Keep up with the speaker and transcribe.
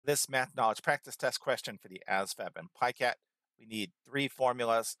This math knowledge practice test question for the ASVAB and PiCAT, we need three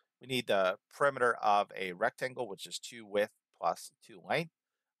formulas. We need the perimeter of a rectangle, which is 2 width plus 2 length,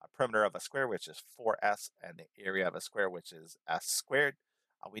 a perimeter of a square, which is 4s, and the area of a square, which is s squared.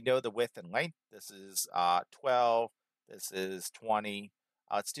 We know the width and length. This is 12. This is 20.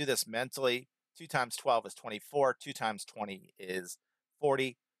 Let's do this mentally. 2 times 12 is 24. 2 times 20 is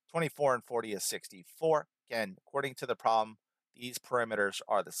 40. 24 and 40 is 64. Again, according to the problem, these perimeters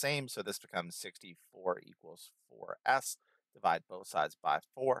are the same, so this becomes 64 equals 4s. Divide both sides by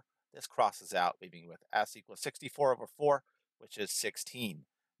 4. This crosses out, leaving with s equals 64 over 4, which is 16.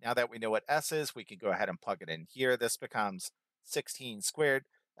 Now that we know what s is, we can go ahead and plug it in here. This becomes 16 squared.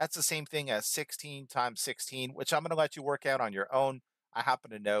 That's the same thing as 16 times 16, which I'm going to let you work out on your own. I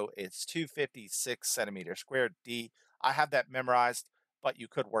happen to know it's 256 centimeters squared d. I have that memorized, but you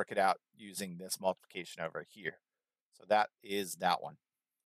could work it out using this multiplication over here. So that is that one.